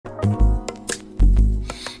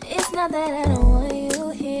Not that I don't want you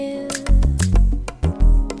here.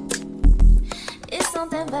 It's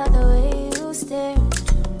something about the way you stare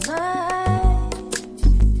into my eyes.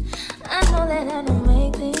 I know that I don't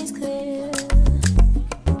make things clear.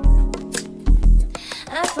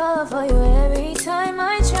 I fall for you every time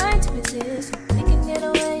I try to resist. We can get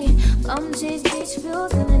away. Come chase beach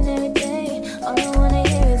views and then every day. All I wanna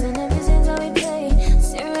hear is an every since how we play.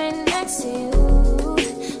 Sit right next to you.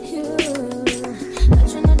 I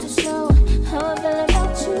try not to show how I feel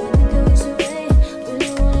about you. Think I wish away.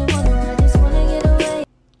 Really wanna, I just wanna get away.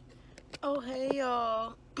 Oh hey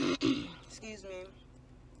y'all. Excuse me.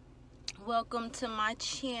 Welcome to my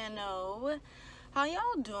channel. How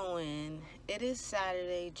y'all doing? It is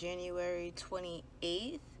Saturday, January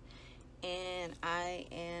 28th, and I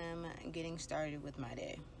am getting started with my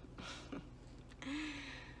day.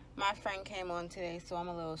 My friend came on today, so I'm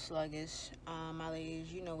a little sluggish. My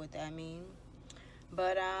ladies, you know what that means.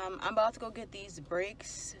 But I'm about to go get these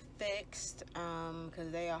brakes fixed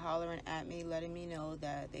because they are hollering at me, letting me know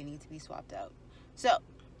that they need to be swapped out. So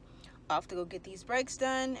I have to go get these brakes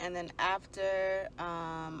done, and then after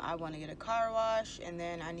I want to get a car wash, and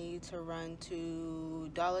then I need to run to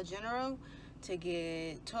Dollar General to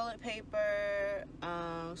get toilet paper,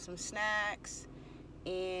 some snacks,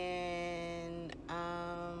 and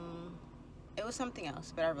it was something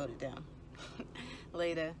else, but I wrote it down.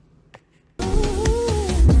 Later.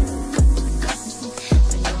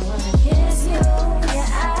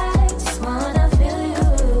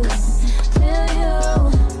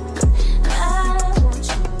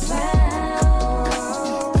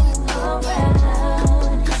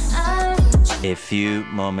 A few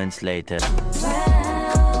moments later.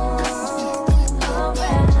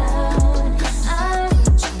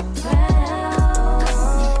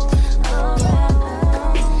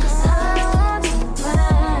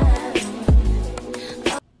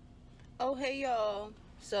 Oh hey y'all,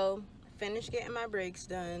 so finished getting my brakes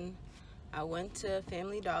done. I went to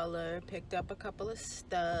Family Dollar, picked up a couple of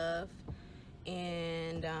stuff,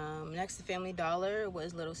 and next to Family Dollar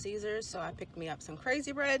was Little Caesars, so I picked me up some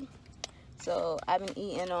crazy bread. So I've been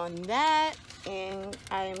eating on that, and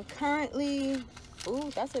I am currently, ooh,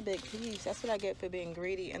 that's a big piece. That's what I get for being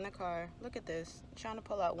greedy in the car. Look at this, I'm trying to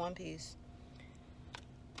pull out one piece.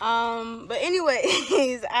 But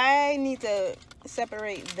anyways, I need to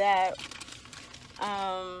separate that.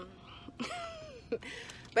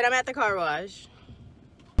 But I'm at the car wash.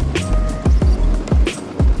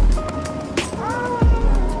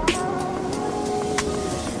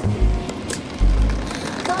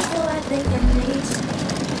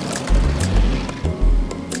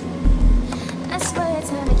 I swear it's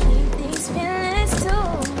time to keep these feelings to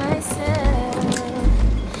myself.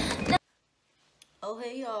 Oh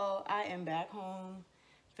hey y'all, I am back home,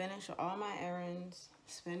 finished all my errands,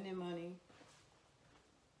 spending money.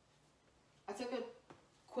 I took a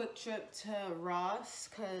quick trip to Ross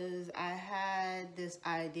because I had this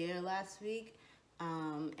idea last week,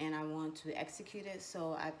 and I want to execute it,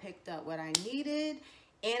 so I picked up what I needed,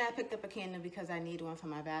 and I picked up a candle because I need one for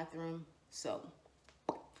my bathroom. So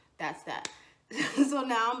that's that. So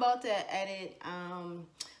now I'm about to edit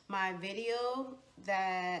my video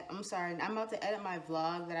that, I'm about to edit my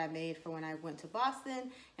vlog that I made for when I went to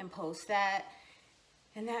Boston and post that.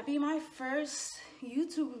 And that be my first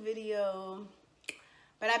YouTube video.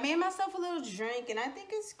 But I made myself a little drink, and I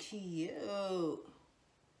think it's cute.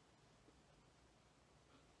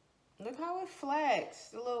 Look how it flex.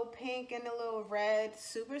 The little pink and the little red.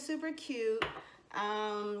 Super, super cute.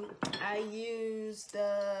 I used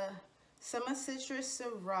the Summer Citrus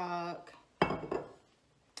Ciroc,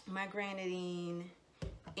 my grenadine,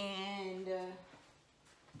 and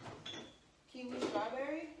kiwi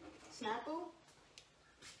strawberry, Snapple.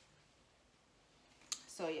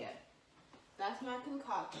 So yeah, that's my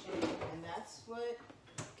concoction, and that's what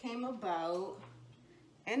came about.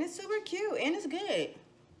 And it's super cute, and it's good.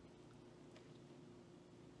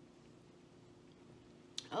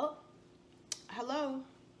 Oh, hello.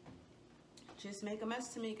 Just make a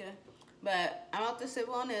mess, Mika. But I'm about to sip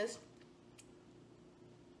on this.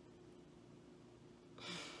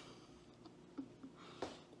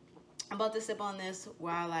 I'm about to sip on this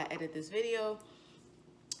while I edit this video.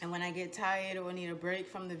 And when I get tired or need a break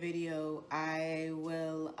from the video, I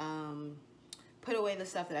will put away the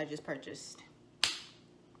stuff that I just purchased.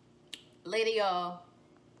 Later, y'all.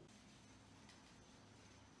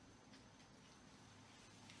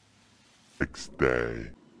 Next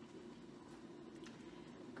day.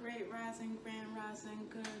 Great rising, grand rising,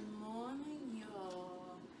 good morning,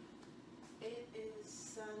 y'all. It is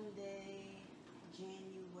Sunday,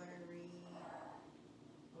 January,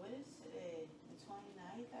 what is today? The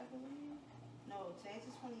 29th, I believe. today's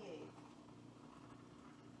the 28th.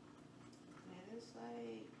 And it's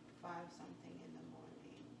like 5 something in the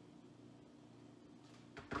morning.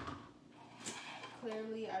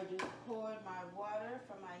 Clearly, I just poured my water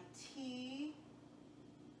for my tea.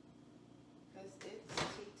 Because it's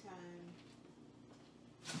tea time.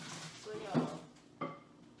 So, y'all.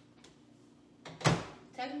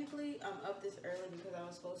 Technically, I'm up this early because I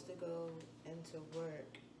was supposed to go into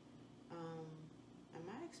work. Am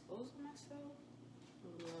I exposing myself?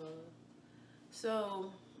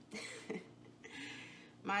 So,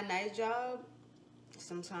 my night job,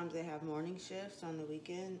 sometimes they have morning shifts on the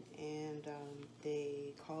weekend, and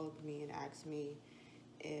they called me and asked me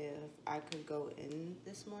if I could go in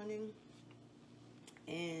this morning.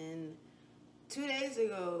 And 2 days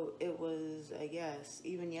ago, it was a yes.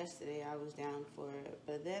 Even yesterday, I was down for it.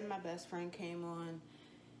 But then my best friend came on.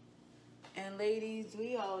 And ladies,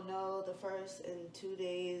 we all know the first and 2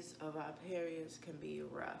 days of our periods can be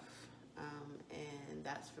rough. And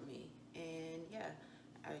that's for me. And yeah,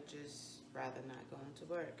 I just rather not go into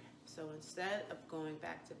work. So instead of going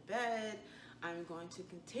back to bed, I'm going to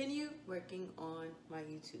continue working on my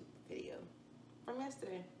YouTube video from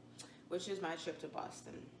yesterday, which is my trip to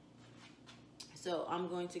Boston. So I'm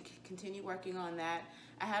going to continue working on that.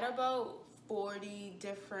 I had about 40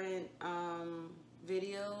 different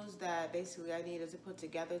videos that basically I needed to put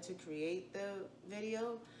together to create the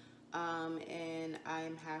video. And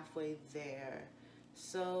I'm halfway there.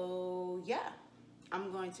 So yeah,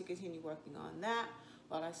 I'm going to continue working on that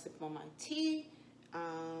while I sip on my tea.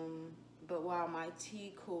 But while my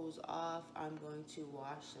tea cools off, I'm going to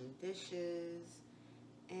wash some dishes.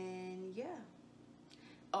 And yeah.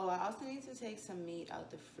 Oh, I also need to take some meat out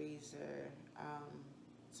the freezer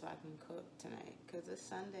so I can cook tonight. Because it's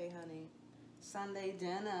Sunday, honey. Sunday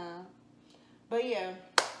dinner. But yeah,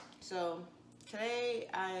 so today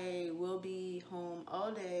I will be home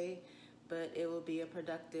all day, but it will be a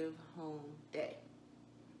productive home day.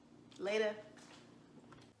 Later.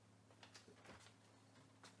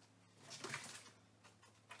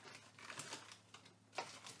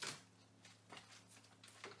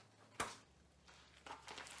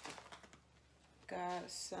 Got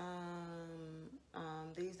some,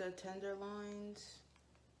 these are tenderloins.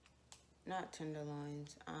 Not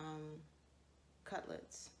tenderloins,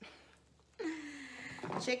 cutlets.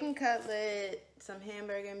 Chicken cutlet, some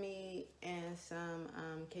hamburger meat, and some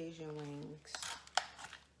Cajun wings.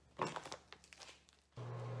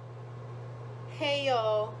 Hey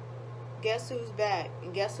y'all, guess who's back?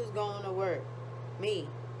 And guess who's going to work? Me.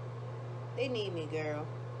 They need me, girl.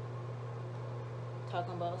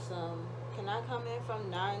 Talking about some, can I come in from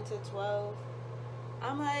 9 to 12?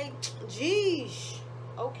 I'm like, geesh.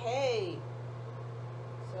 Okay,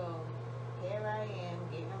 so here I am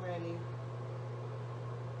getting ready.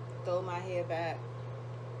 Throw my hair back.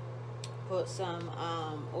 Put some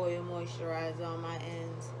oil moisturizer on my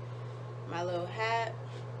ends. My little hat.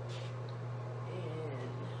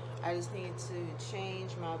 And I just need to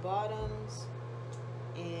change my bottoms.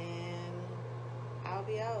 And I'll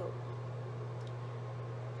be out.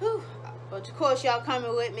 Whew. But of course y'all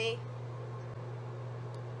coming with me.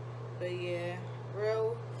 But yeah,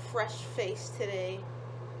 real fresh face today.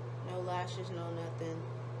 No lashes, no nothing.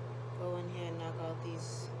 Go in here and knock out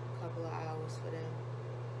these couple of hours for them.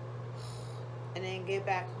 And then get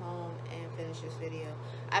back home and finish this video.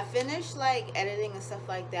 I finished like editing and stuff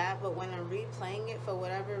like that, but when I'm replaying it, for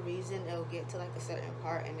whatever reason, it'll get to like a certain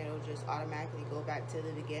part and it'll just automatically go back to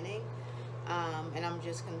the beginning. And I'm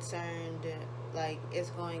just concerned like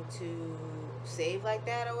it's going to save like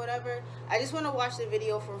that or whatever. I just want to watch the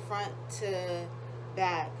video from front to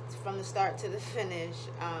back, from the start to the finish,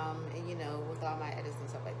 and you know, with all my edits and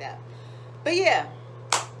stuff like that. But yeah,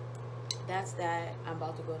 that's that. I'm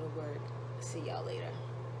about to go to work. See y'all later.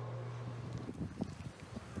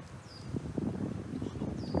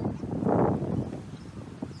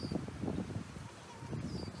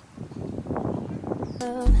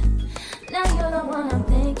 Now you're the one I'm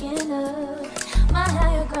thinking of. My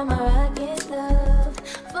higher ground, my rocket love.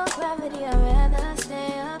 For gravity, I'd rather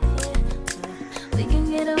stay up here. We can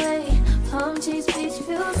get away. Palm trees, beach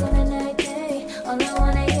views on a night day. All I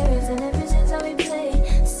wanna hear is in the visions how we play.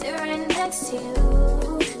 Sit right next to you.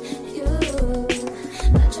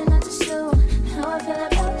 Not trying not to show how I feel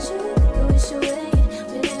about you. Think I wish away.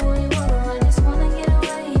 Really, really want, I just wanna get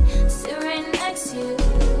away. Sit right next to you.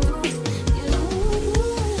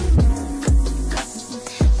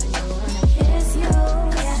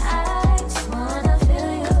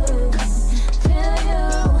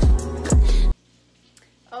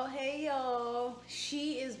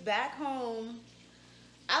 Back home.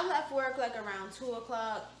 I left work like around 2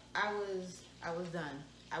 o'clock I was done.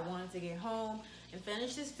 I wanted to get home and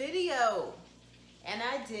finish this video, and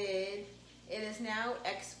I did. It is now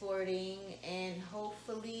exporting, and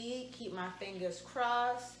hopefully, keep my fingers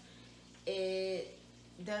crossed, it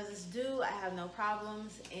does its due. I have no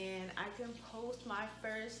problems, and I can post my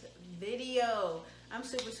first video. I'm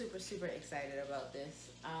super, super, super excited about this.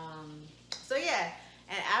 So yeah,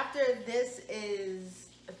 and after this is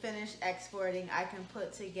finished exporting, I can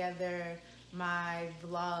put together my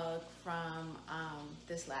vlog from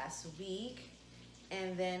this last week,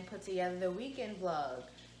 and then put together the weekend vlog.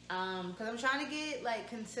 Because I'm trying to get like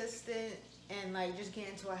consistent and like just get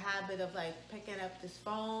into a habit of like picking up this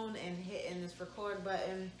phone and hitting this record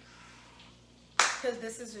button, because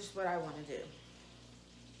this is just what I want to do.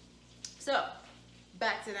 So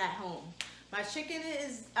back to that home. My chicken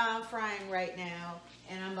is frying right now,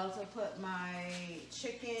 and I'm about to put my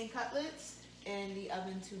chicken cutlets in the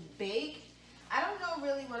oven to bake. I don't know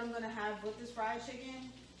really what I'm gonna have with this fried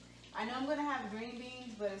chicken. I know I'm gonna have green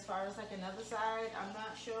beans, but as far as like another side, I'm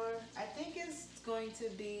not sure. I think it's going to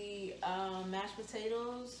be mashed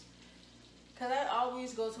potatoes, cause I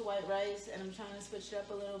always go to white rice, and I'm trying to switch it up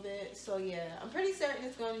a little bit. So yeah, I'm pretty certain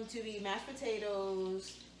it's going to be mashed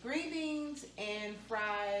potatoes, green beans, and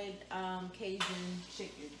fried Cajun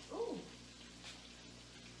chicken. Ooh,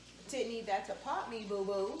 didn't need that to pop me, boo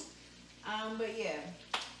boo. But yeah,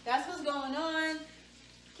 that's what's going on.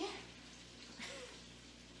 Yeah.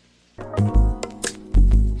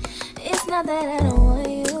 It's not that I don't